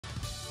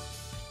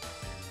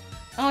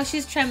Oh,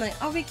 she's trembling.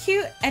 Are we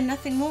cute and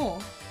nothing more?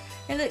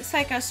 It looks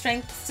like our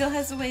strength still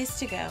has a ways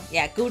to go.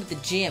 Yeah, go to the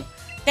gym.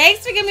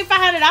 Thanks for giving me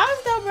 $500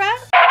 though, bro.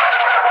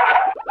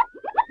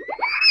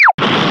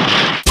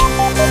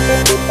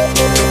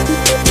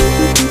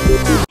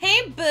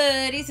 Hey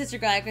buddies, it's your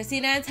girl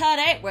Aychristenegames, and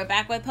today we're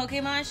back with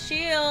Pokemon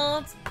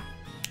Shield.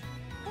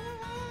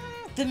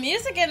 The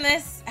music in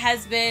this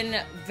has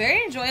been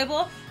very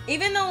enjoyable,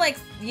 even though, like,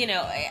 you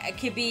know, it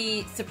could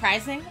be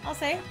surprising, I'll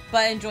say,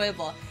 but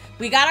enjoyable.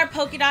 We got our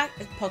Pokedex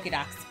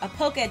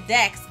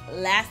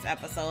last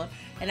episode,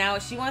 and now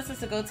she wants us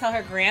to go tell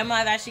her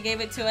grandma that she gave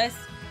it to us.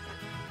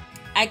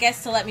 I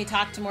guess to let me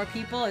talk to more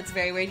people. It's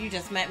very weird. You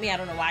just met me. I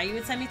don't know why you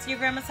would send me to your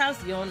grandma's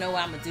house. You don't know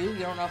what I'm gonna do. You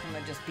don't know if I'm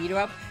gonna just beat her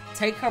up,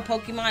 take her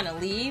Pokemon,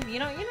 and leave. You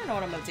don't know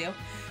what I'm gonna do.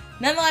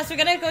 Nonetheless, we're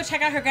gonna go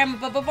check out her grandma.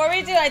 But before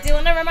we do, I do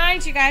want to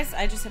remind you guys.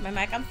 I just hit my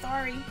mic. I'm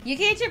sorry. You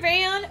can get your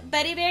very own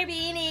Buddy Bear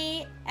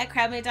beanie at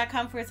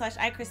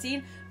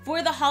crowdmade.com/Aychristene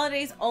for the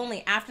holidays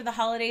only. After the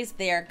holidays,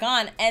 they are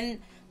gone.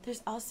 And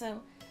there's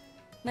also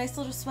nice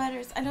little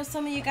sweaters. I know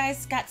some of you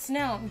guys got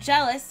snow. I'm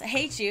jealous. I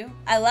hate you.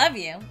 I love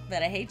you,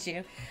 but I hate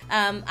you.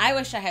 I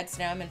wish I had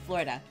snow. I'm in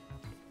Florida.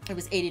 It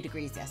was 80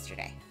 degrees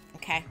yesterday.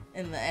 Okay?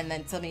 And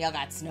then some of y'all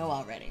got snow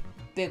already.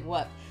 Big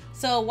whoop.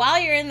 So while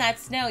you're in that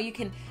snow, you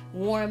can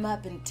warm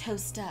up and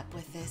toast up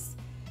with this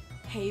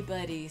Hey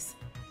Buddies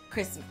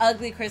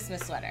ugly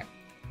Christmas sweater.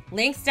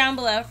 Links down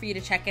below for you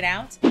to check it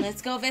out.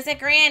 Let's go visit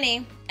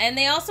Granny. And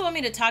they also want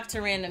me to talk to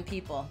random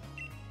people.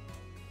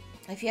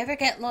 If you ever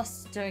get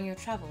lost during your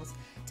travels,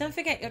 don't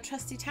forget your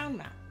trusty town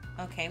map.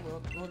 Okay,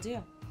 we'll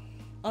do.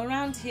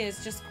 Around here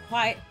is just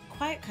quiet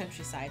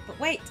countryside, but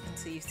wait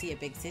until you see a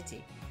big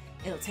city.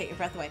 It'll take your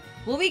breath away.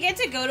 Will we get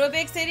to go to a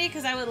big city?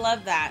 Because I would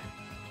love that.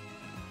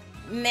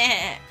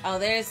 Meh. Oh,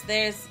 there's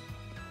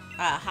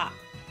ha.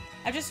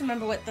 I just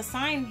remember what the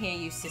sign here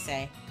used to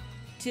say.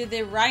 To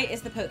the right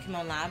is the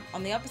Pokemon Lab.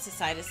 On the opposite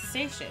side is the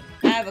station.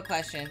 I have a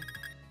question.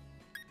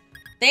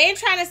 They ain't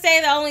trying to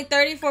say that only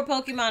 34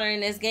 Pokemon are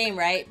in this game,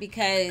 right?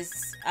 Because,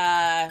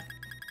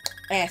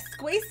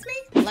 squeeze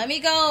me? Let me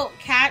go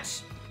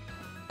catch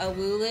a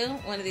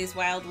Wooloo, one of these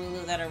wild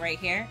Wooloo that are right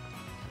here.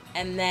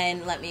 And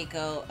then let me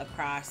go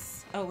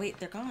across. Oh, wait,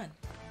 they're gone.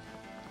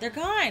 They're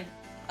gone.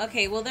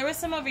 Okay, well, there was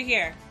some over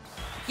here.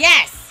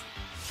 Yes!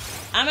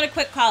 I'm gonna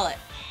quick call it.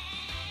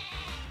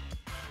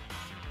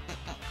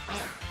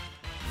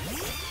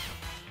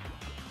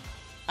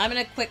 I'm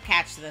gonna quick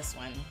catch this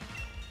one.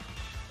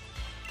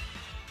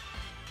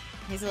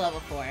 He's a level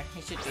 4.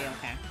 He should be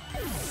okay.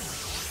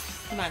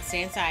 Come on,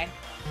 stay inside.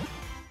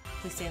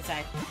 Please stay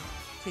inside.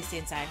 Please stay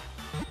inside.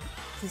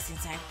 Please stay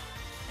inside.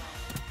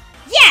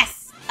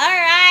 Yes!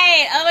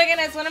 Alright! Oh my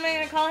goodness, what am I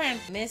gonna call him?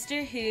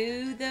 Mr.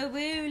 Who the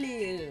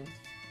Wooloo.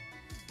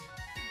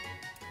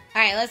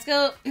 Alright, let's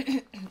go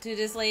to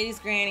this lady's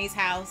granny's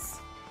house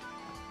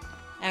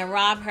and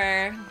rob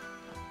her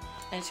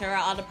and show her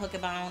all the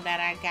Pokemon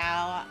that I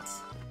got.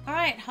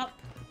 Alright, hop.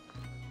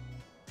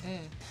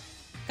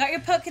 Got your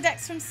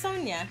Pokedex from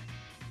Sonia?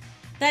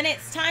 Then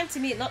it's time to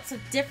meet lots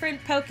of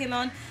different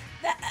Pokemon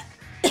that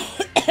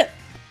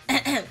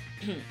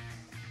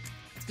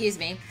excuse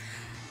me.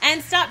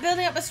 And start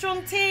building up a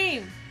strong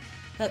team.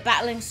 But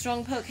battling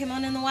strong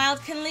Pokemon in the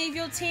wild can leave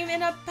your team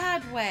in a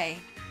bad way.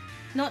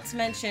 Not to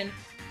mention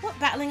what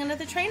battling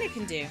another trainer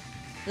can do.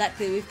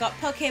 Luckily, we've got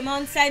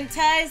Pokemon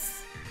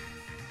centers.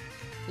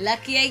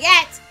 Luckier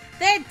yet,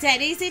 they're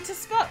dead easy to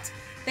spot.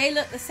 They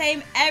look the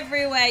same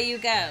everywhere you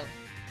go.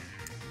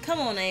 Come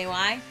on,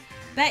 AY.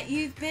 Bet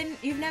you've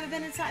never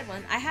been inside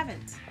one. I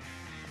haven't.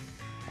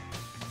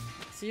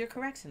 So you're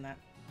correct in that.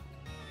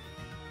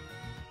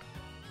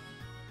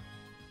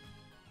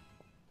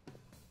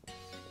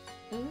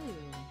 Ooh.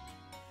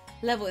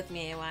 Level with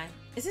me, AY.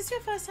 Is this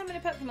your first time in a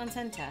Pokemon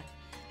Center?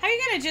 How are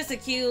you gonna just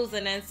accuse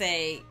and then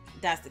say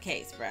that's the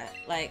case, bruh?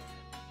 Like,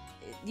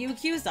 you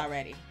accused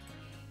already.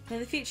 Well,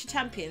 the future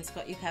champion's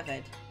got you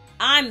covered.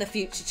 I'm the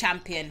future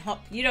champion.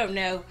 Hop, you don't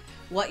know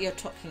what you're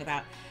talking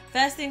about.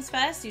 First things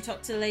first, you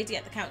talk to the lady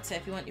at the counter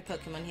if you want your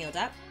Pokemon healed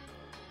up.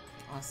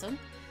 Awesome.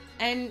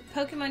 And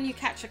Pokemon you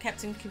catch are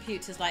kept in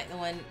computers like the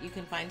one you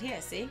can find here,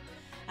 see?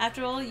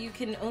 After all, you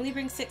can only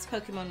bring 6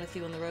 Pokemon with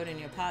you on the road in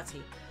your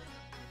party.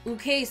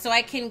 Okay, so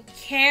I can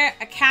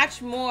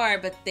catch more,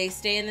 but they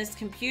stay in this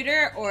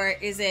computer? Or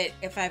is it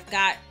if I've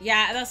got...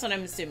 Yeah, that's what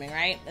I'm assuming,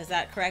 right? Is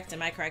that correct?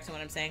 Am I correct in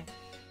what I'm saying?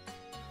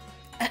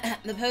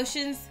 The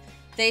potions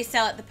they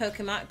sell at the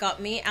Pokemon got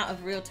me out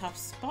of a real tough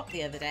spot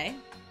the other day.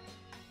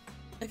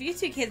 If you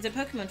two kids are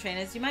Pokemon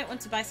trainers, you might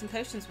want to buy some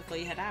potions before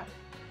you head out.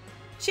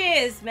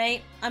 Cheers,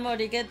 mate. I'm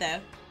already good, though.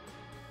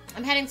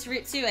 I'm heading to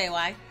Route 2,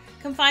 AY.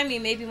 Come find me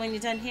maybe when you're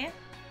done here.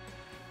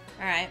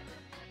 Alright.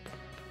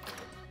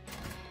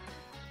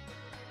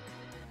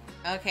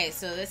 Okay,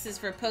 so this is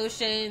for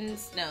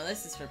potions. No,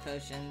 this is for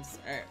potions.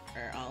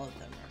 Or all of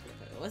them are for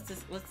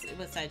potions. What's this?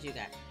 What side you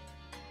got?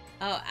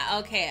 Oh,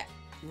 okay.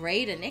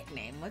 Rate a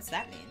nickname. What's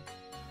that mean?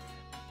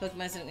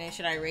 Pokemon's nickname.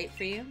 Should I rate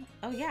for you?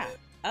 Oh, yeah.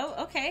 Oh,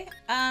 okay.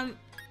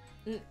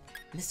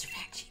 Mr.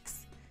 Fat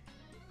Cheeks.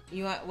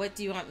 What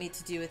do you want me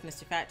to do with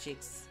Mr. Fat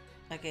Cheeks?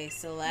 Okay,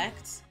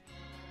 select.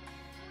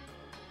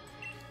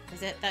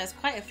 Is it? That is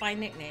quite a fine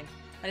nickname.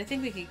 But I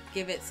think we could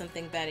give it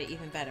something better,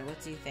 even better.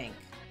 What do you think?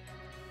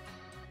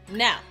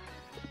 Now,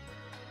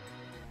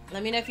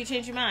 let me know if you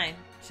change your mind.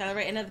 Shall I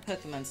write another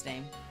Pokemon's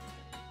name?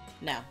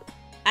 No.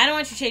 I don't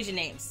want you changing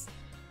names.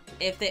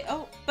 If they...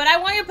 Oh, but I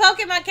want your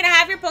Pokemon. Can I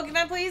have your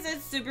Pokemon, please?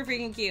 It's super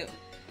freaking cute.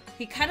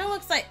 He kind of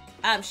looks like...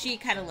 She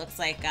kind of looks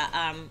like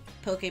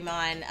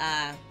Pokemon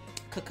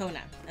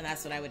Kokona. And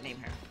that's what I would name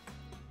her.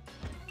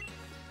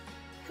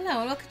 Hello,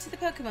 and welcome to the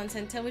Pokemon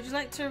Center. Would you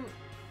like to...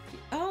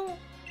 Oh...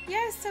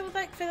 Yes, I would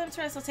like for them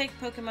to rest. I'll take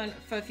Pokemon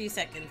for a few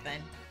seconds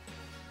then.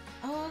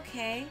 Oh,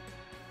 okay.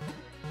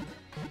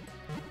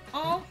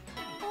 Oh,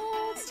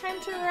 it's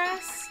time to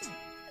rest.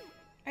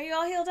 Are you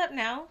all healed up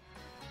now?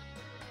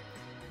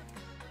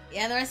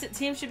 Yeah, the rest of the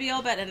team should be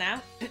all better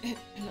now.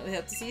 We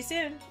hope to see you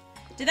soon.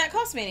 Did that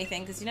cost me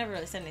anything? Because you never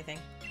really said anything.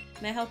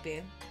 Can I help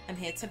you? I'm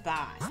here to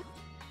buy.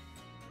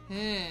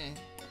 I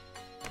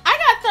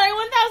got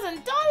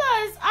 $31,000!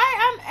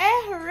 I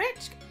am a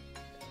rich...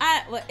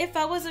 well, if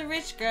I was a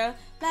rich girl,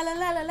 la la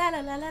la la la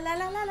la la la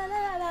la la la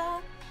la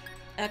la.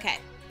 Okay.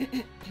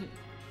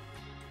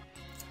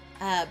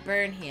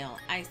 Burn heal,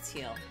 ice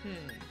heal.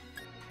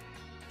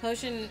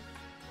 Potion.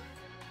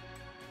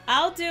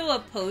 I'll do a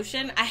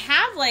potion. I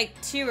have like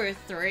 2 or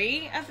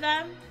 3 of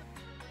them.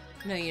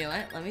 No, you know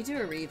what? Let me do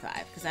a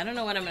revive because I don't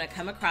know what I'm gonna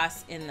come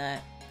across in the.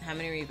 How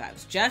many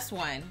revives? Just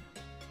one.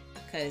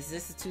 Because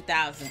this is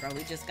 2,000, bro.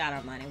 We just got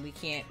our money. We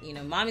can't, you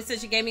know. Mommy said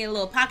she gave me a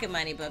little pocket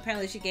money, but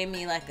apparently she gave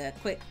me like a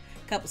quick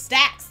couple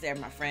stacks there,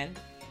 my friend.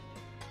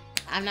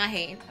 I'm not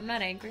hating. I'm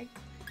not angry.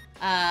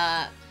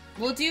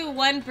 We'll do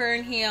 1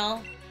 burn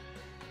heal.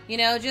 You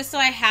know, just so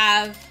I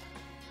have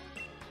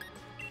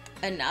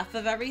enough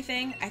of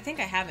everything. I think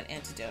I have an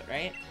antidote,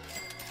 right?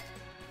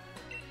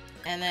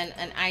 And then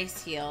an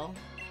ice heal.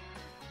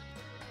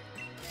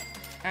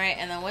 All right,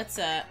 and then what's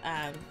a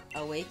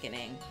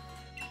awakening?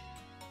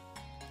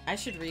 I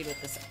should read what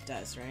this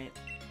does, right?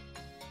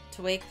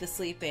 To wake the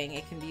sleeping,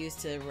 it can be used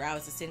to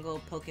rouse a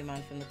single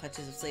Pokemon from the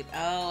clutches of sleep.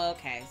 Oh,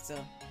 okay.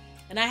 So,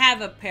 and I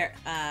have a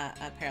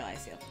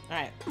paralyzed heal. All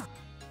right.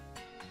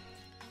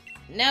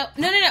 No.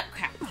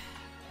 Crap.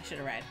 I should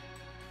have read.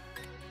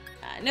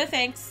 No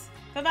thanks.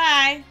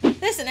 Bye-bye.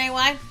 Listen,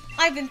 AY,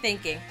 I've been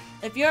thinking.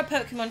 If you're a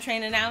Pokemon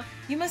trainer now,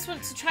 you must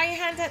want to try your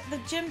hand at the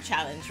gym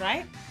challenge,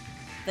 right?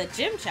 The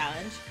gym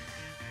challenge?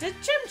 The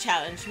gym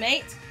challenge,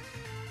 mate.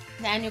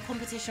 The annual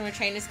competition where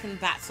trainers can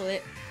battle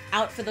it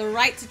out for the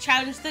right to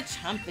challenge the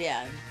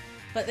champion.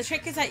 But the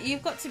trick is that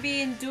you've got to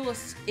be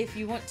endorsed if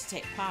you want to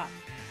take part.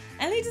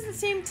 Ellie doesn't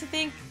seem to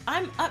think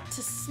I'm up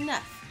to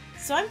snuff,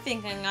 so I'm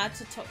thinking I ought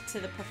to talk to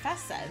the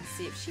professor and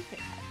see if she can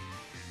help.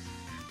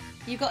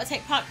 You've got to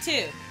take part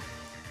too.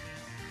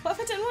 What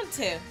if I don't want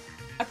to?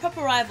 A proper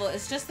rival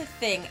is just the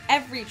thing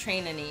every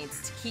trainer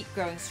needs to keep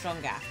growing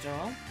stronger after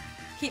all.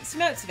 Keeps you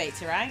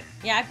motivated, right?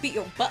 Yeah, I beat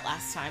your butt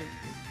last time.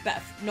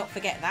 Better not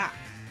forget that.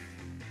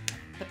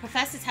 The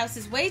professor's house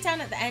is way down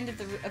at the end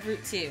of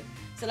Route 2,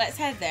 so let's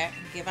head there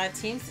and give our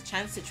teams the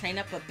chance to train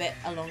up a bit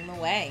along the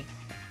way.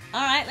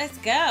 Alright, let's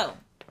go!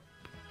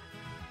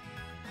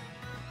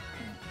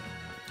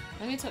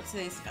 Let me talk to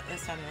this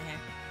family here.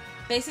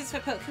 Basics for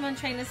Pokemon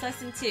Trainers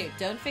Lesson 2.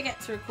 Don't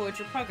forget to record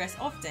your progress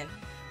often.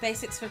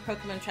 Basics for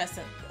Pokemon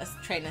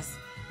Trainers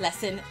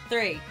Lesson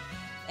 3.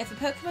 If a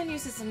Pokemon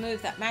uses a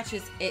move that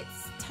matches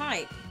its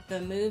type, the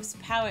move's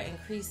power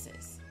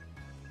increases.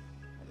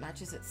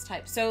 Matches its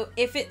type. So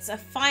if it's a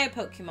fire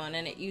Pokemon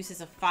and it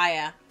uses a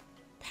fire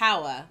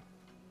power,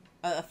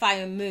 a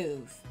fire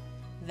move,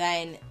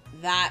 then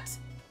that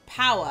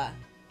power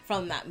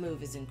from that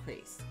move is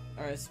increased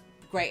or is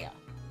greater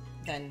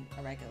than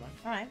a regular one.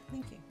 Alright,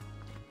 thank you.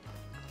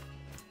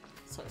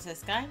 So what's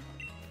this guy?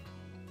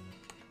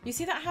 You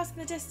see that house in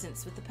the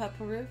distance with the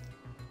purple roof?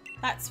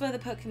 That's where the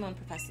Pokemon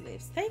professor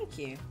lives. Thank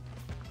you.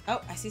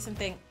 Oh, I see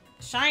something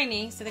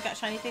shiny. So they got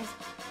shiny things.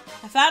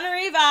 I found a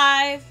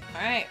revive.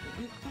 All right.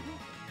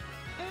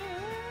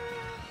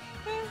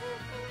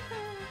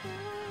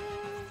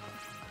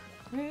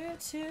 Route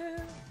 2.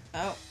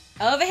 Oh,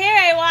 over here,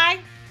 AY.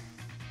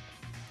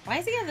 Why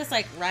does he have this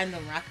like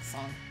random rock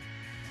song?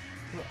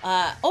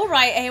 All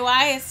right,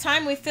 AY. It's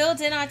time we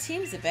filled in our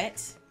teams a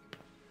bit.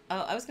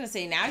 Oh, I was gonna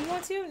say now you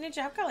want to, Ninja.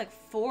 I've got like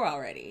 4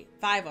 already.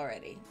 5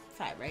 already.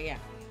 5, right? Yeah.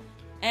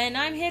 And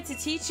I'm here to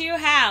teach you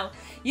how.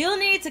 You'll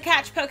need to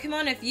catch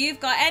Pokemon if you've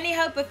got any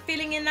hope of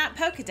filling in that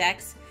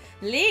Pokedex.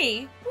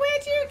 Lee,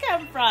 where'd you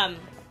come from?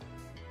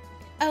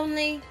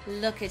 Only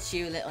look at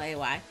you, little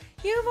AY.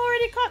 You've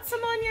already caught some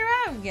on your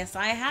own. Yes,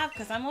 I have,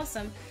 because I'm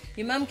awesome.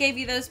 Your mum gave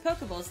you those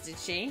Pokeballs, did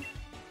she?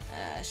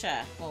 Sure.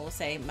 Well, we'll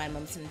say my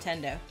mum's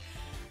Nintendo.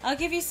 I'll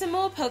give you some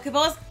more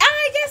Pokeballs.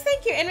 Yes,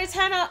 thank you. In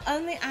return, I'll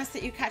only ask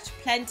that you catch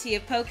plenty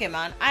of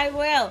Pokemon. I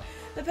will.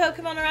 The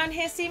Pokemon around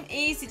here seem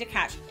easy to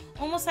catch.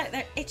 Almost like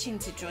they're itching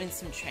to join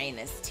some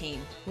trainers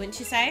team. Wouldn't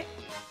you say?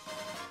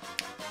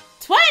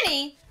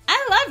 20?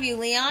 I love you,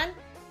 Leon.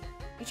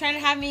 You trying to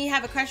have me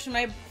have a crush on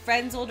my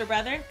friend's older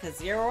brother?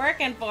 Because you're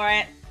working for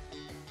it.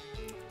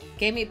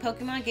 Gave me a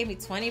Pokemon, gave me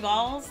 20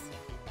 balls.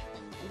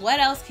 what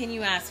else can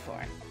you ask for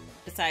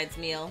besides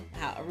meal,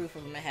 a roof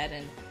over my head,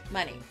 and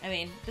money? I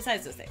mean,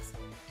 besides those things.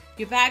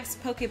 Your bag's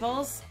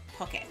Pokeballs,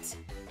 pocket.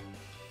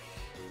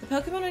 The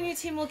Pokemon on your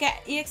team will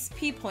get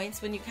EXP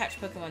points when you catch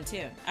Pokemon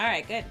too.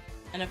 Alright, good.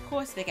 And of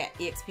course they get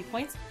EXP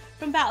points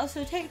from battles,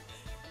 so take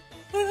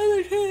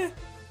to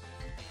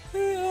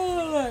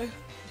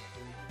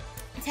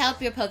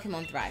help your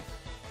Pokemon thrive.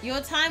 Your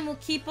time will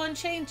keep on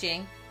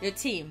changing. Your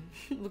team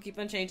will keep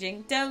on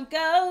changing. Don't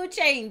go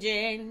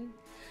changing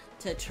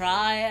to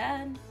try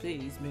and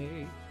please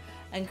me.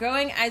 And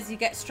growing as you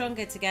get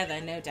stronger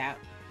together, no doubt.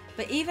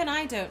 But even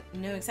I don't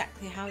know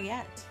exactly how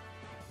yet.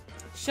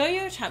 Show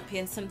your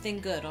champion something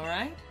good,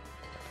 alright?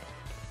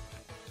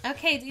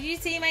 Okay, did you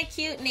see my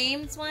cute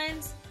names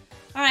ones?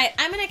 Alright,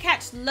 I'm gonna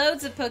catch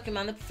loads of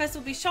Pokemon. The professor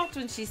will be shocked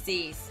when she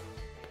sees.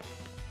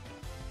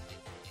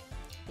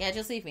 Yeah,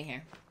 just leave me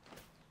here.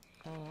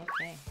 Oh,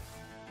 okay.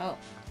 Oh,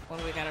 what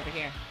do we got over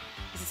here?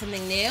 Is it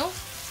something new?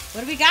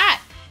 What do we got?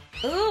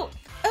 Ooh,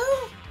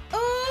 ooh,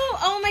 ooh,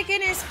 oh my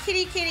goodness,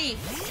 kitty.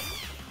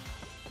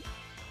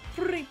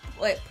 Pretty.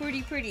 What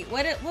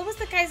was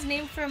the guy's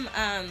name from,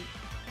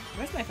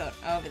 where's my phone?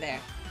 Oh, over there.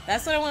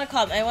 That's what I want to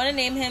call him. I want to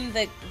name him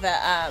the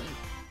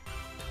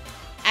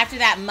after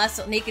that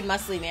naked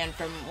muscly man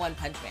from One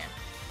Punch Man.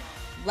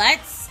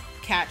 Let's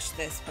catch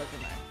this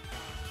Pokemon.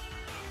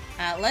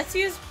 Let's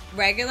use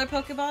regular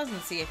Pokeballs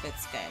and see if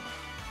it's good.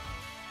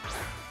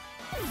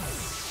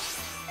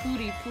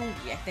 Pooty,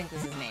 I think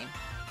was his name.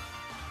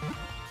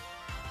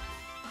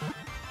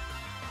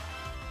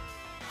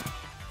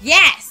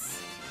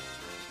 Yes!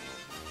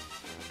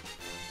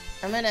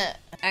 I'm gonna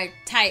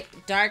type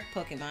dark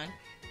Pokemon.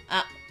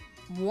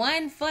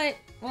 1 foot.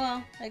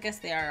 Well, I guess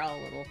they are all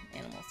little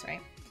animals,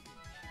 right?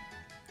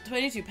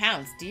 22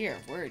 pounds. Dear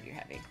word, you're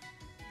heavy.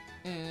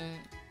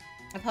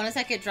 Opponents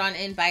that get drawn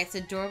in by its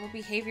adorable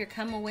behavior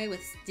come away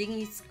with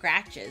stingy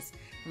scratches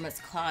from its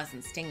claws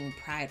and stinging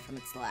pride from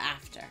its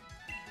laughter.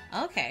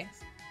 Okay.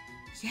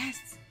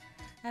 Yes.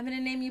 I'm gonna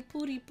name you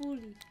Pooty.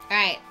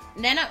 Alright.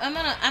 Then I'm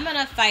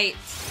gonna fight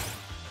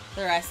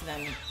the rest of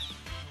them.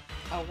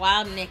 A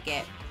wild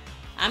Nickit.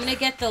 I'm gonna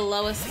get the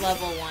lowest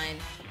level one.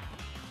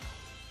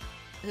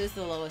 Who's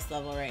the lowest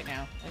level right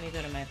now? Let me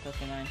go to my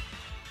Pokemon.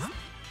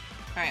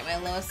 Alright, my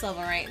lowest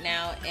level right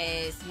now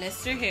is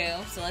Mr.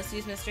 Who. So let's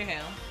use Mr. Who.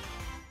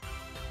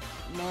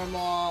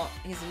 Normal.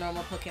 He's a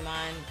normal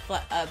Pokemon.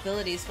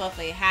 Ability is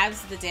Fluffy.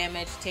 Halves the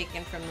damage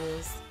taken from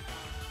moves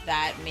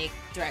that make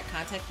direct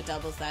contact, but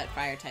doubles that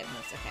fire type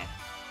moves. Okay.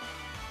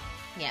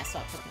 Yeah,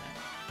 swap Pokemon.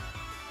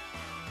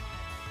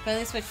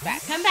 Finally switch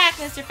back. Come back,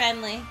 Mr.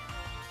 Fenley.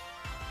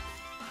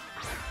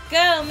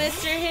 Go,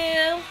 Mr.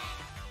 Who.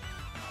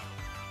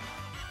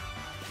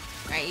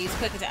 Alright, use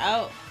quick attack.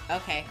 Oh,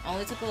 okay.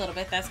 Only took a little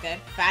bit. That's good.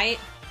 Fight.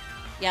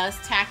 Yeah, let's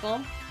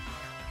tackle.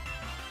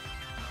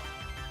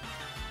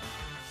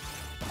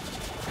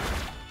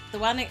 The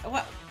one.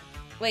 What?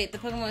 Wait, the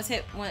Pokemon was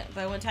hit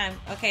by one time.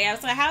 Okay, I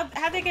was like,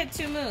 how'd they get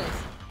 2 moves?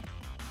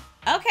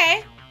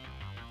 Okay.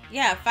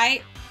 Yeah,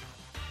 fight.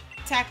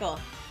 Tackle.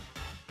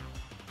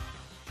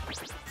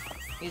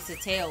 Use the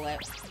tail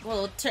whip.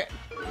 Little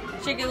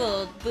tricky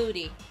little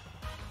booty.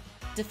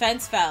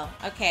 Defense fell.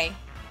 Okay.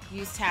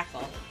 Use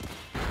tackle.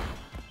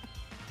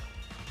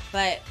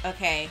 But,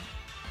 okay.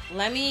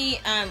 Let me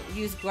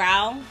use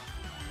growl.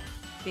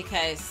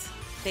 Because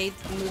they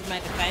moved my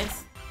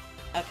defense.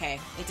 Okay.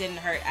 It didn't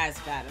hurt as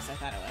bad as I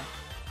thought it would.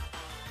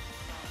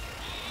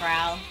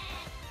 Growl.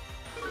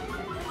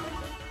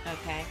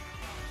 Okay.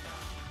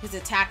 His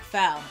attack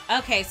fell.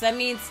 Okay, so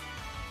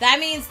that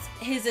means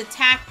his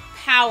attack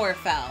power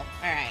fell.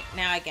 Alright,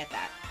 now I get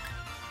that.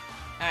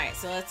 Alright,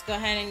 so let's go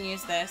ahead and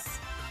use this.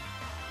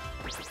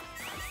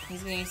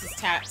 He's gonna use his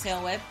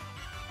tail whip.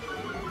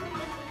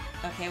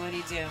 Okay, what do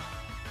you do?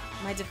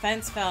 My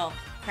defense fell.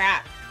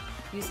 Crap.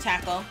 Use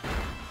tackle.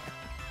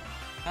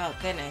 Oh,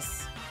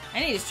 goodness. I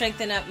need to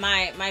strengthen up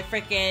my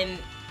freaking...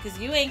 Because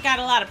you ain't got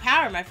a lot of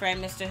power, my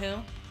friend, Mr.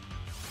 Who.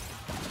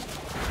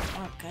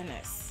 Oh,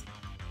 goodness.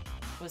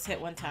 Was hit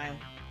one time.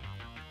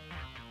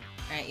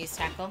 Alright, use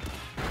tackle.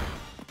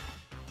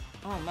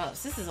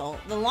 Almost. This is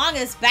the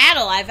longest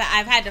battle I've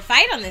had to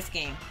fight on this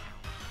game.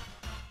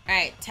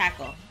 Alright,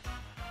 tackle.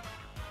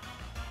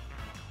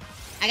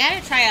 I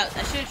gotta try out...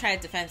 I should have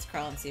tried defense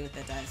curl and see what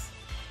that does.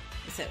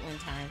 Just hit one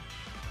time.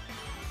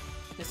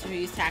 Mr. Who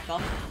used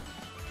tackle.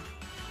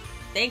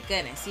 Thank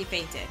goodness, he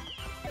fainted.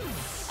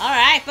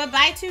 Alright,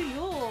 bye-bye to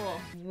you.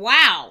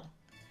 Wow.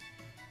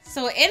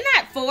 So in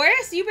that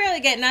forest, you barely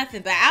get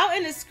nothing. But out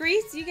in the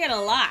streets, you get a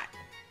lot.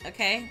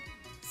 Okay?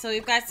 So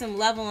we've got some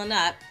leveling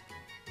up.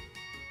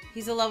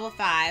 He's a level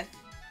 5.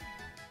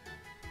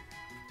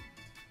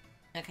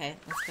 Okay,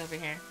 let's go over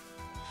here.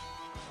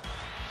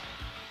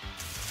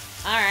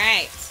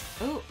 Alright.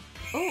 Ooh.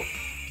 Ooh.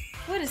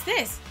 What is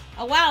this?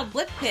 A wild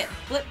blip pit.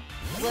 Blip.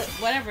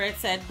 Whatever it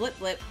said. Blip.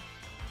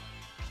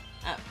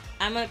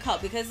 I'm gonna call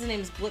it, because his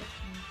name's Blip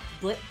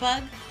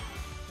Bug,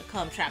 I'll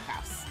call him Trap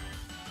House.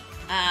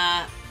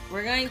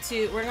 We're going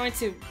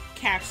to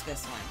catch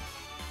this one.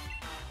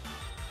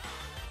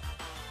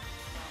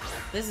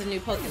 This is a new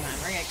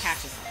Pokemon. We're gonna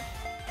catch this one.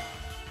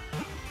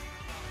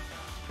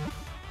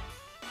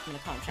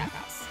 gonna call him Trap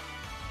House.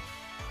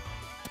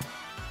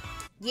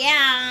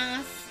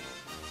 Yes.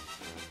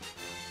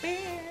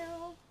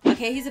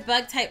 Okay, he's a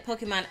bug type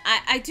Pokemon.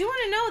 I do want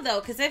to know though,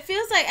 because it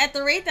feels like at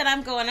the rate that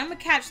I'm going, I'm gonna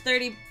catch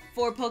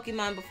 34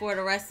 Pokemon before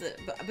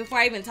before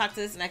I even talk to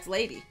this next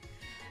lady.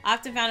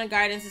 Often found in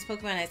gardens, this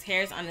Pokemon has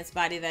hairs on its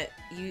body that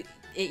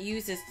it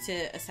uses to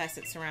assess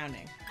its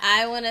surrounding.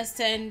 I want to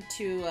send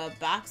to a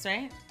box,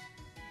 right?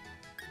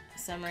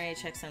 Summary,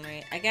 check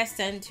summary. I guess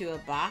send to a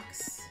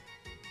box.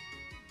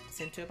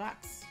 Send to a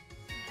box.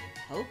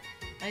 Hope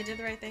I did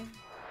the right thing.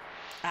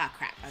 Ah,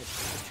 crap. I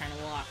was trying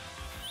to walk.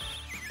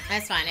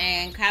 That's fine.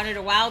 I encountered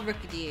a wild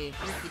Rookidee.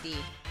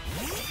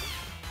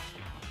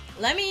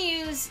 Let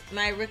me use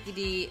my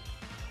Rookidee.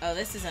 Oh,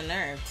 this is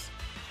unnerved.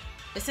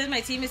 It says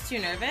my team is too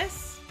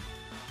nervous.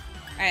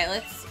 Alright,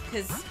 let's...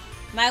 Because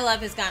my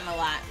love has gotten a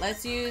lot.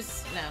 Let's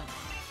use...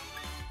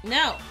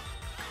 No.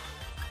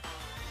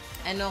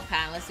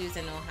 Enoha. Let's use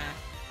Enoha.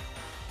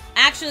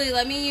 Actually,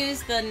 let me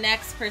use the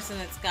next person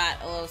that's got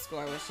a low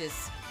score, which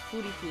is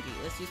Pooty.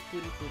 Let's use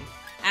Pooty.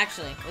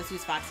 Actually, let's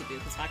use Foxy Boo,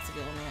 because Foxy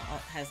Boo only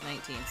has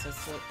 19, so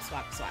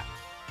swap.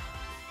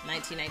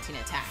 19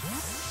 attack.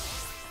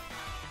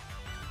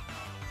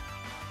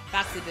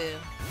 Foxy Boo.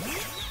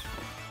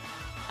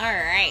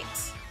 Alright.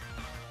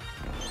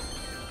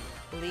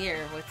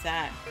 Leer, what's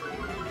that?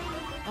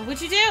 Oh,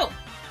 what'd you do?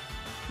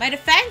 My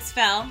defense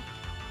fell.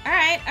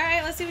 Alright,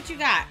 let's see what you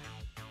got.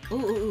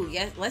 Ooh,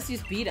 yes, let's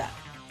use Beat Up.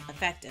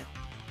 Effective.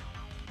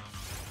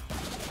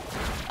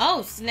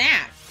 Oh,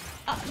 snap.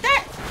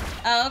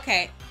 Oh,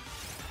 okay.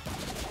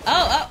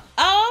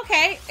 Oh,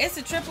 okay. It's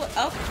a triple.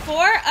 Oh, 4.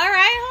 All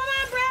right, hold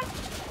on, bro.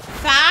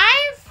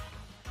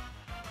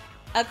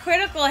 5. A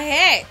critical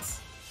hit.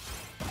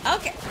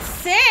 Okay,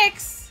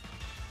 6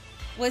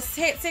 was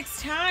hit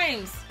 6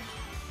 times.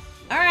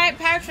 All right,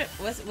 Patrick.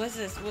 What's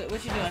this?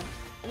 What you doing?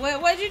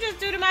 What'd you just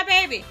do to my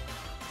baby?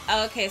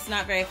 Oh, okay, it's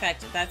not very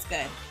effective. That's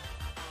good.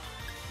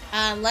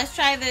 Let's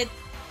try the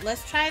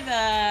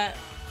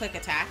quick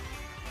attack.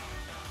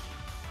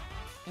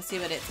 Let's see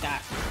what it's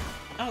got.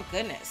 Oh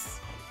goodness.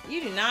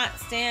 You do not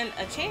stand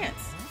a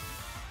chance.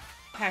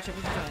 Patrick,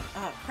 what you doing?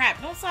 Oh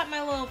crap, don't slap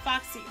my little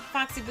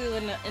Foxy Boo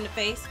in the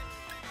face.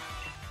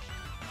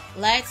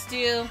 Let's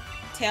do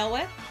Tail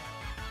Whip.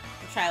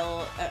 We'll try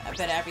a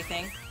bit of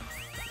everything.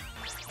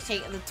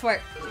 Take the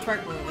twerk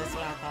move, that's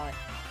what I'll call it.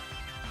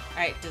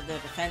 Alright, the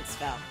defense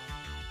spell.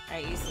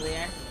 Alright, use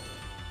Leer.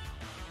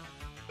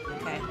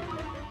 Okay.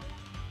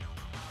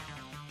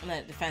 And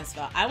the defense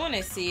spell. I want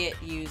to see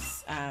it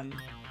use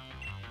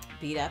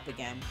Beat Up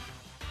again.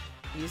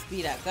 Use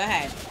Beat Up. Go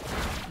ahead.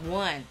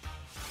 1,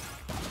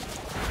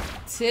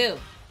 2,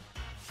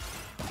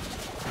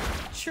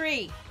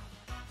 3,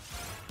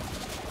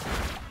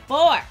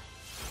 4,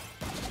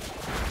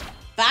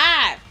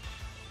 5.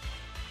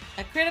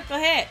 A critical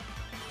hit.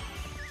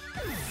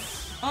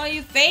 Oh,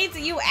 you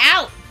fainted. You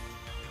out.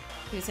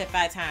 He was hit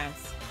 5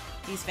 times.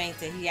 He's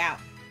fainted. He out.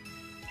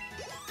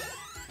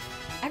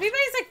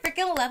 Everybody's like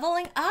freaking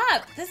leveling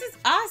up. This is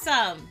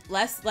awesome.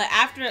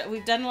 After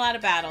we've done a lot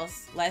of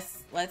battles,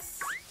 let's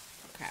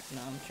crap.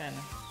 No, I'm trying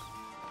to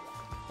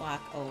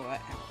block over.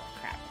 Oh,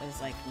 crap.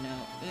 It's like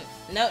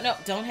no.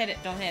 Don't hit it.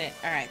 All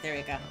right, there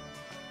we go.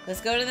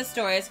 Let's go to the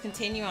story. Let's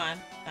continue on.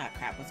 Oh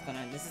crap. What's going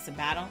on? This is a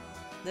battle.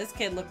 This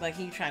kid looked like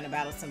he trying to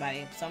battle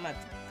somebody, so I'm gonna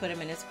put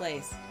him in his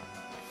place.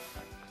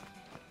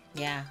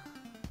 Yeah.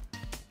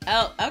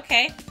 Oh,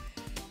 okay.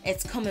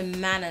 It's common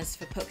manners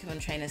for Pokemon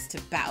trainers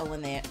to battle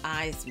when their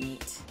eyes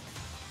meet.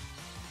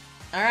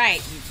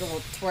 Alright, you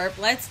little twerp,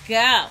 let's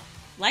go.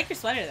 Like your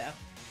sweater, though.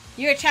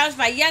 You are challenged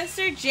by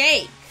Youngster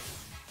Jake.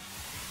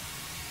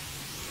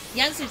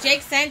 Youngster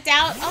Jake sent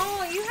out...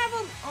 Oh, you have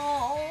a...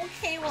 Oh,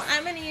 okay, well,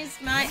 I'm going to use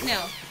my...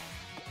 No.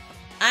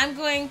 I'm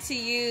going to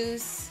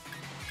use...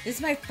 This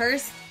is my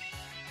first,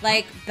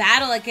 like,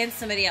 battle against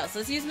somebody else.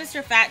 Let's use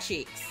Mr. Fat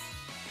Cheeks.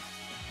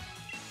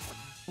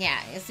 Yeah,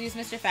 let's use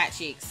Mr. Fat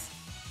Cheeks.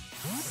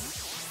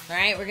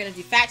 Alright, we're gonna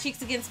do Fat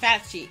Cheeks against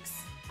Fat Cheeks.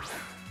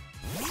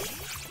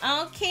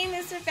 Okay,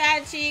 Mr.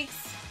 Fat Cheeks.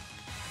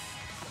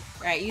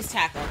 Alright, use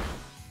Tackle.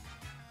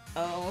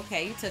 Oh,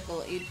 okay,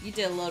 you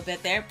did a little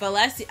bit there. But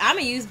let's see, I'm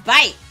gonna use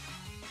Bite.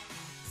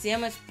 See how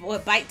much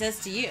what Bite does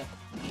to you.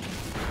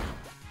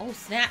 Oh,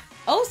 snap.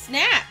 Oh,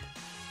 snap!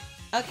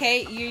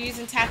 Okay, you're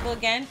using Tackle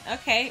again.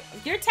 Okay,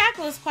 your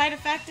Tackle is quite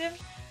effective.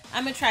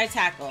 I'm gonna try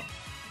Tackle.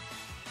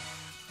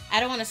 I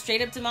don't want to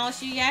straight up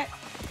demolish you yet.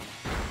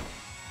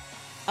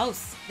 Oh,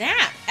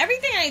 snap.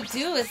 Everything I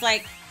do is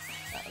like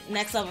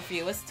next level for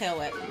you. What's the Tail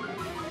Whip?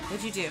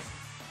 What'd you do?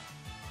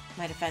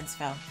 My defense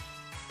fell.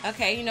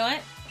 Okay, you know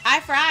what? Eye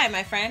for eye,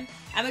 my friend.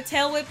 I'm gonna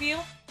Tail Whip you,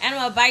 and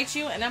I'm gonna bite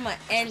you, and I'm gonna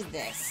end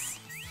this.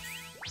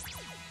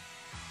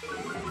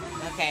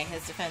 Okay,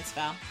 his defense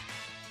fell.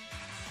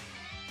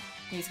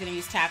 He's gonna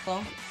use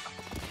Tackle.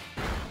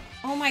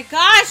 Oh my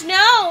gosh,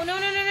 no!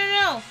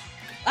 No.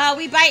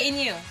 We biting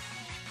you.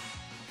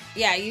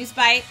 Yeah, use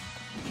Bite.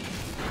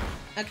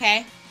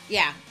 Okay.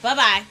 Yeah,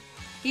 bye-bye.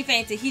 He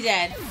fainted. He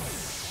dead.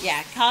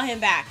 Yeah, call him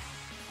back.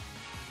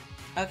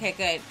 Okay,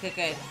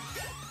 good.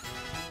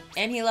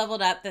 And he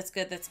leveled up. That's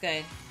good. That's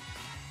good.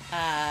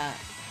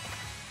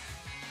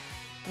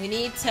 We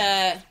need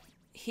to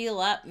heal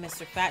up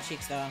Mr. Fat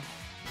Cheeks, though.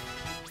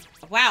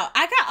 Wow,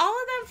 I got all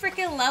of them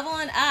freaking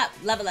leveling up.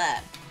 Level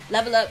up.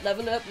 Level up,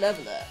 level up,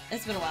 level up.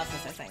 It's been a while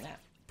since I sang that.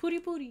 Pooty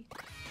pooty.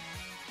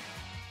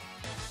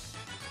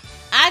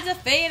 I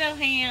defeated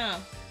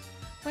him.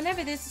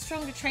 Whenever there's a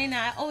stronger trainer,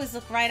 I always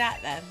look right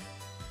at them.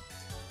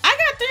 I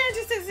got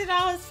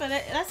 $360 for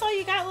that. That's all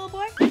you got, little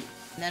boy?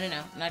 No.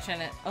 I'm not trying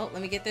to. Oh,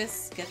 let me get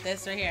this. Get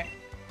this right here.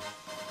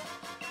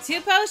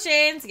 2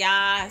 potions.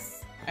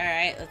 Yes. All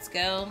right, let's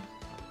go.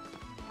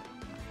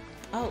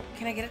 Oh,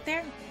 can I get it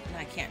there? No,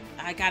 I can't.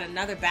 I got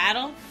another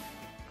battle.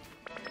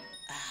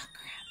 Oh,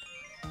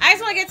 crap. I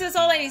just want to get to this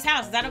old lady's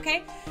house. Is that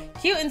okay?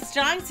 Cute and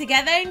strong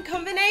together in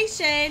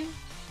combination.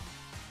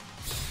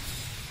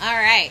 All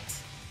right.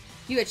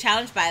 You were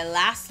challenged by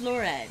Last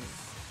Lauren.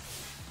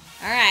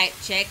 All right,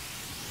 chick.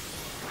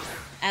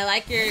 I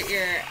like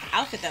your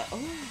outfit, though.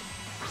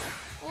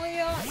 Oh,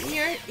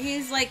 yeah.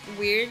 He's, like,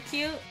 weird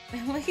cute.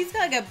 He's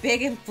got, like, a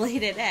big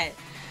inflated head.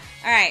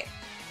 All right.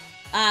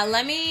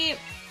 Let me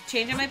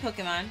change up my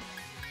Pokemon.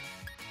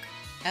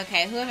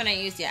 Okay, who haven't I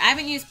used yet? I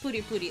haven't used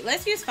Pooty Pooty.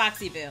 Let's use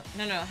Foxy Boo.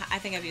 No, I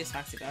think I've used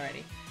Foxy Boo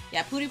already.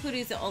 Yeah, Pooty Pooty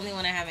is the only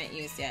one I haven't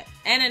used yet.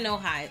 And a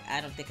Nohai,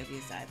 I don't think I've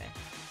used either.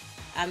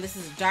 This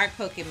is Dark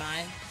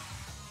Pokemon.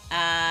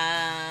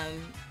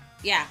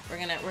 Yeah, we're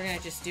gonna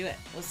just do it.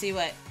 We'll see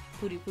what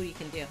Pooty Pooty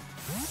can do.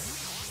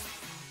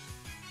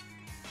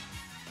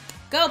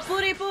 Go,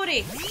 Pooty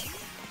Pooty!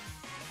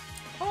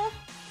 Oh.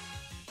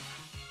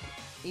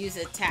 Use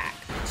attack.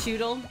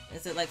 Choodle.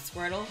 Is it like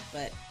Squirtle,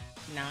 but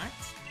not?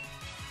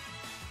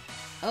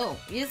 Oh,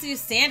 you just use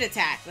sand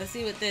attack. Let's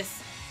see what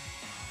this.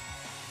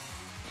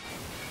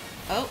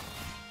 Oh.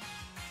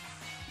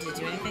 Did it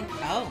do anything?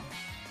 Oh.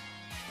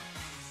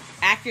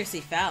 Accuracy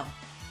fell.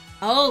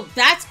 Oh,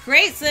 that's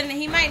great. So then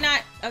he might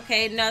not.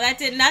 Okay, no, that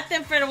did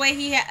nothing for the way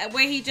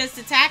he just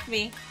attacked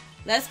me.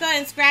 Let's go ahead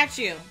and scratch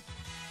you.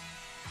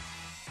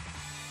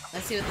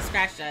 Let's see what the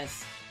scratch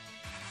does.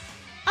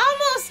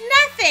 Almost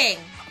nothing.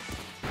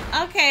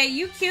 Okay,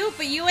 you cute,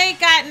 but you ain't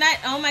got nut.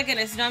 Oh my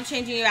goodness, no, I'm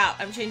changing you out.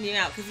 I'm changing you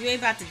out because you ain't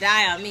about to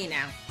die on me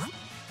now. All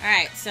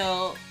right,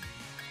 so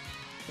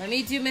let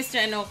me do Mr.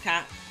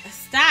 Enoka.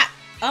 Stop.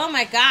 Oh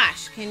my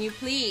gosh, can you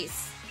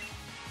please?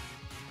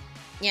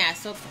 Yeah,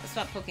 swap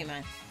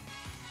Pokemon.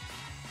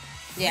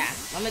 Yeah,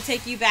 I'm gonna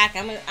take you back.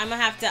 I'm gonna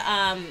have to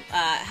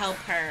help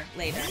her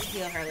later,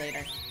 heal her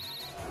later.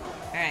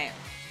 All right,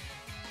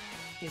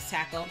 use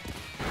tackle.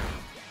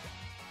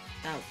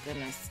 Oh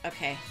goodness.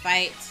 Okay,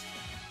 fight.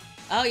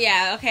 Oh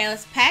yeah. Okay,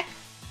 let's peck.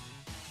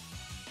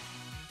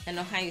 I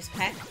know how to use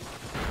peck.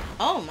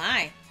 Oh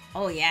my.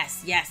 Oh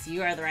yes, yes.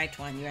 You are the right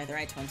one. You are the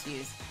right one to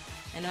use.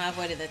 I know I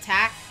avoided the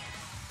attack.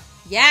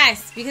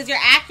 Yes, because your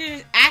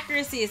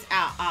accuracy is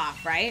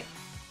off, right?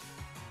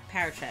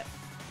 Power trip.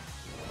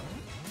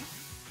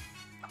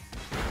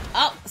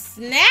 Oh,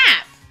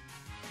 snap!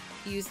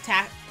 Use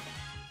tack.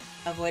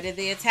 Avoided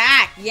the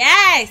attack.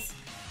 Yes!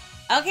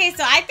 Okay,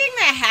 so I think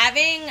that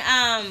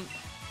having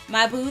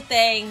my boo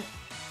thing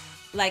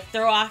like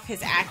throw off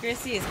his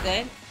accuracy is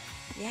good.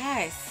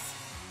 Yes.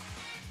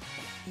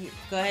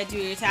 Go ahead, do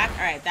your attack.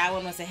 Alright, that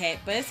one was a hit,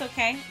 but it's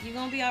okay. You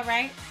gonna be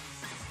alright?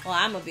 Well,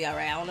 I'm gonna be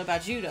alright. I don't know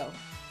about you though.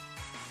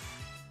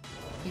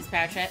 Use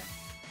power trip.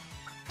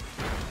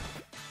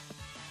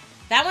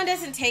 That one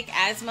doesn't take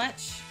as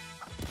much.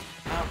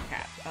 Oh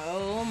crap.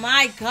 Oh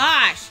my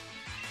gosh.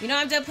 You know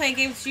I'm done playing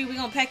games with you. We're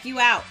gonna peck you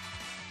out.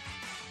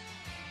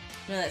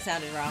 No, that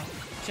sounded wrong.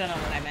 You don't know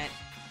what I meant.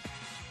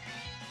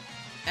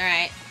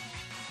 Alright.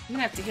 I'm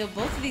gonna have to heal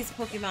both of these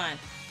Pokemon.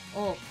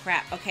 Oh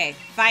crap. Okay.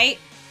 Fight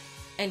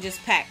and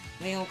just peck.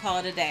 We're gonna call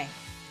it a day.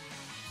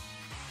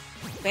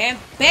 Bam.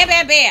 Bam,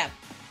 bam, bam.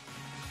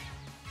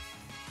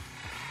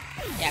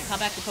 Yeah, call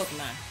back the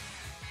Pokemon.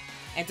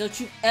 And don't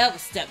you ever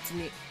step to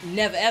me.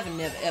 Never, ever,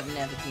 never, ever,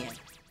 never again.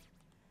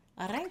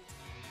 Alright.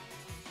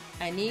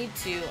 I need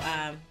to,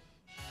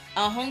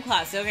 oh, home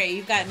class. Okay,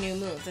 you've got new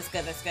moves. That's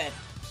good, that's good.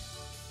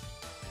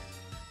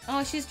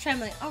 Oh, she's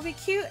trembling. Are we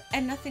cute?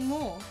 And nothing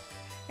more.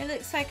 It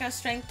looks like our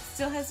strength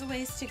still has a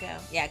ways to go.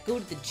 Yeah, go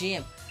to the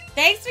gym.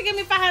 Thanks for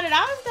giving me $500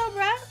 though,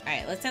 bruh.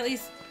 Alright, let's at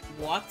least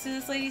walk to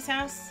this lady's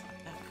house.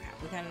 Oh,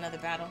 crap. We got another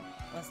battle.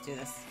 Let's do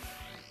this.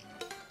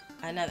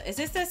 Another. Is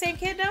this the same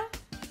kid though?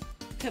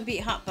 Can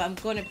beat Hump, but I'm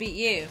going to beat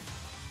you.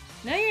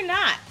 No, you're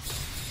not.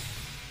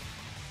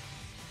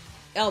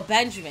 Oh,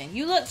 Benjamin.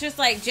 You look just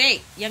like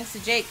Jake. Youngster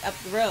Jake up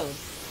the road.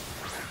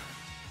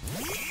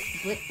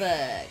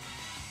 Blipbug.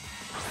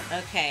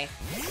 Okay.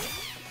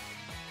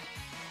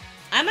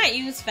 I might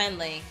use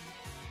Fenley.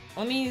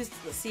 Let me use,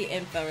 let's see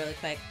info really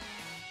quick.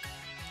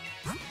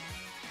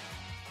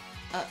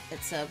 Oh,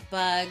 it's a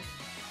bug.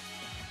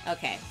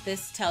 Okay,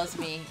 this tells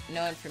me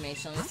no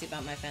information. Let me see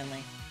about my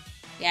Fenley.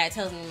 Yeah, it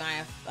tells me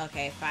my,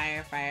 okay,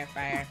 fire, fire,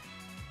 fire.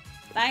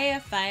 Fire,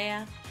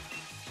 fire.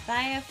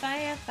 Fire,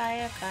 fire,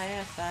 fire,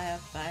 fire, fire,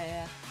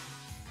 fire.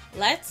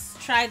 Let's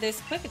try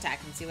this quick attack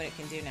and see what it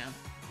can do now.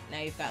 Now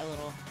you've got a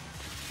little...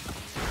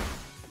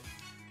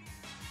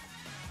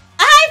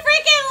 I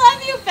freaking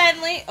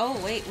Apparently,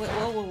 oh wait,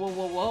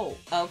 whoa.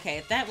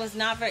 Okay, that was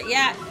not very,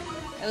 yeah,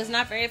 it was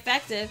not very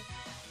effective.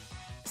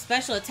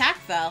 Special attack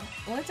fell.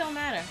 Well, it don't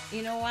matter.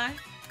 You know why?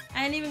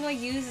 I ain't even gonna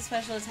use a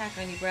special attack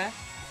on you, bruh.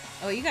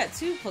 Oh, you got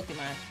 2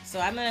 Pokemon. So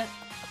I'm gonna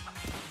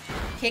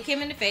kick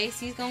him in the face.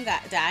 He's gonna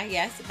die.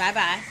 Yes,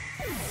 bye-bye.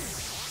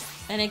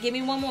 And then give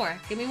me one more.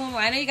 Give me one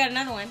more. I know you got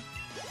another one.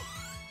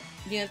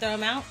 You gonna throw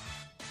him out?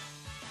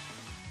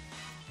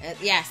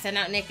 Yeah, send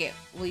out Nickit.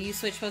 Will you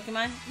switch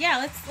Pokemon? Yeah,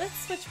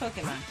 let's switch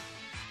Pokemon.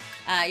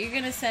 You're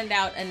gonna send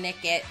out a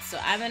Nickit, so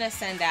I'm gonna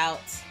send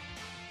out.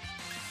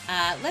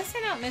 Let's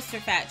send out Mr.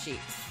 Fat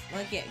Cheeks.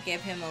 Let's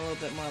give him a little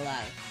bit more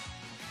love.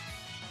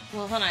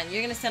 Well, hold on.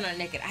 You're gonna send out a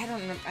Nickit. I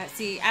don't remember.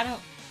 See, I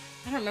don't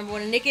remember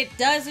what a Nickit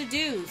does or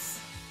does.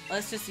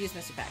 Let's just use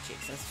Mr. Fat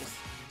Cheeks. Let's just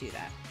do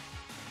that.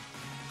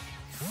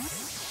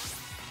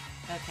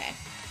 Okay.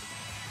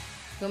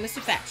 Go,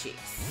 Mr. Fat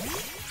Cheeks.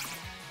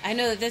 I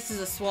know that this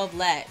is a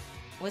Swablet.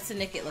 What's the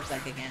Nickit look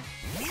like again?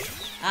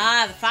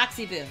 Ah, the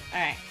Foxy Boo.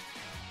 Alright.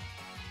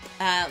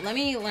 Let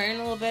me learn a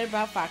little bit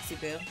about Foxy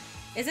Boo.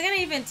 Is it gonna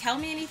even tell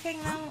me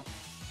anything, though?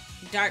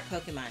 Dark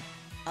Pokemon.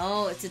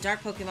 Oh, it's a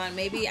dark Pokemon.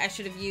 Maybe I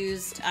should have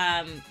used,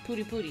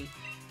 Pooty Pooty.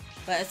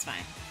 But it's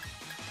fine.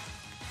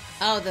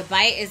 Oh, the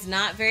bite is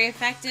not very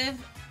effective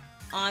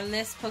on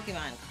this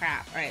Pokemon.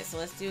 Crap. Alright, so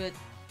let's do a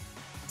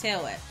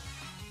Tail Whip.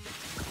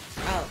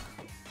 Oh.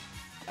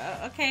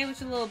 Okay,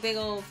 with your little big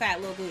old fat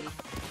little booty.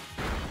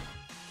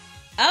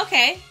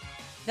 Okay,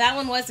 that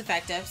one was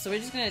effective, so we're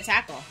just gonna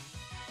tackle.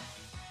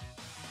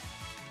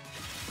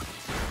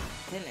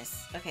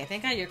 Goodness. Okay,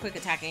 thank God your quick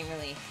attack ain't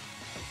really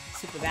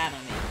super bad on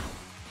me.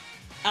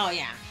 Oh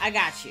yeah, I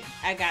got you.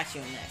 I got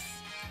you in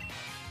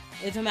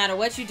this. It don't matter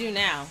what you do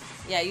now.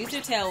 Yeah, use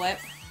your Tail Whip.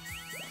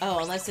 Oh,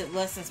 unless it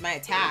lessens my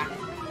attack.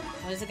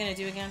 What is it gonna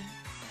do again?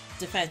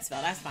 Defense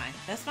spell. That's fine.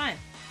 That's fine.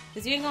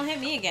 Because you ain't gonna hit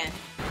me again.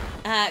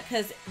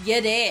 Because you're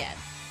dead.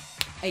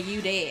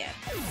 You dead.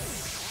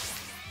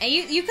 And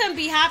you couldn't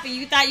beat Hop and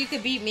you thought you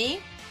could beat me?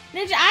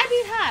 Ninja, I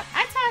beat Hop.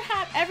 I taught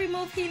Hop every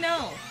move he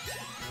knows.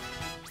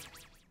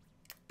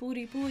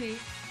 Booty booty.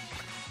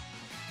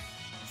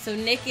 So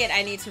Nickit,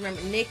 I need to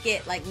remember.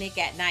 Nickit, like Nick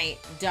at night,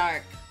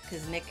 dark.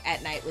 Because Nick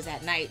at night was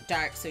at night,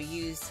 dark. So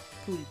use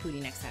Pooty Pooty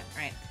next time.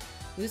 Alright.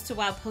 Lose to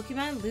wild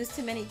Pokemon. Lose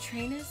to many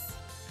trainers.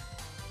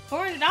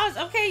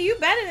 $400. Okay, you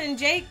better than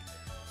Jake.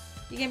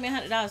 You gave me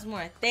 $100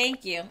 more.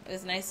 Thank you. It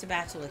was nice to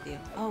battle with you.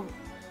 Oh,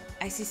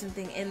 I see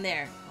something in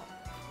there.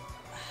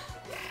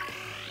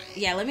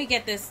 Yeah, let me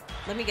get this.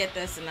 Let me get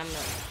this, and I'm gonna.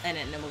 And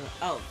then we'll.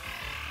 Oh,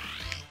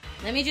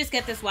 let me just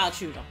get this wild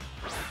Shooter.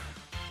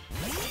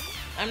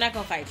 I'm not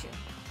gonna fight you.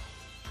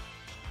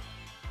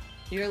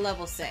 You're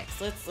level 6.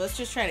 Let's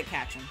just try to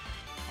catch him.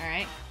 All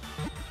right.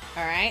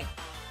 All right.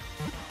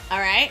 All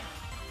right.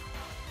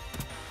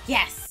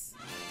 Yes.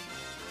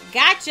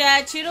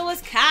 Gotcha! Chudo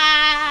was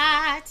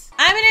caught!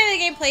 I'm gonna end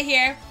the gameplay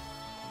here.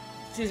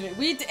 Excuse me.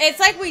 It's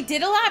like we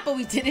did a lot, but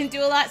we didn't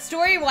do a lot.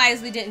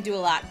 Story-wise, we didn't do a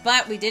lot,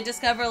 but we did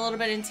discover a little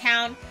bit in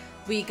town.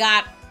 We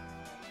got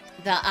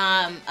the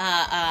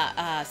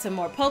some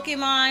more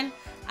Pokemon.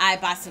 I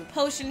bought some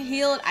potion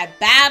healed. I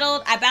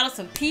battled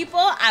some people.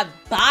 I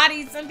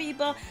bodied some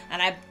people,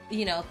 and I,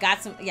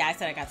 got some. Yeah, I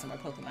said I got some more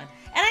Pokemon,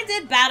 and I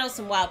did battle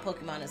some wild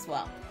Pokemon as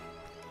well.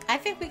 I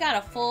think we got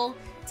a full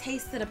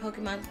taste of the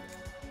Pokemon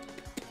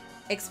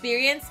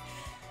experience.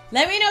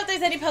 Let me know if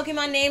there's any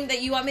Pokemon name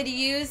that you want me to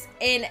use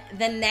in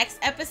the next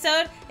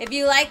episode. If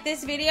you like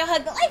this video,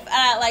 hug the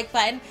like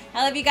button.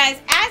 I love you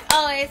guys as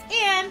always,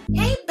 and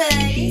hey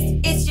buddies,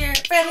 it's your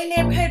friendly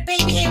neighborhood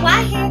baby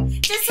AY here,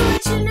 just to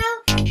let you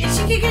know that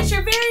you can get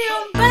your very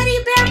own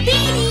Buddy Bear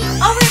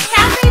beanie.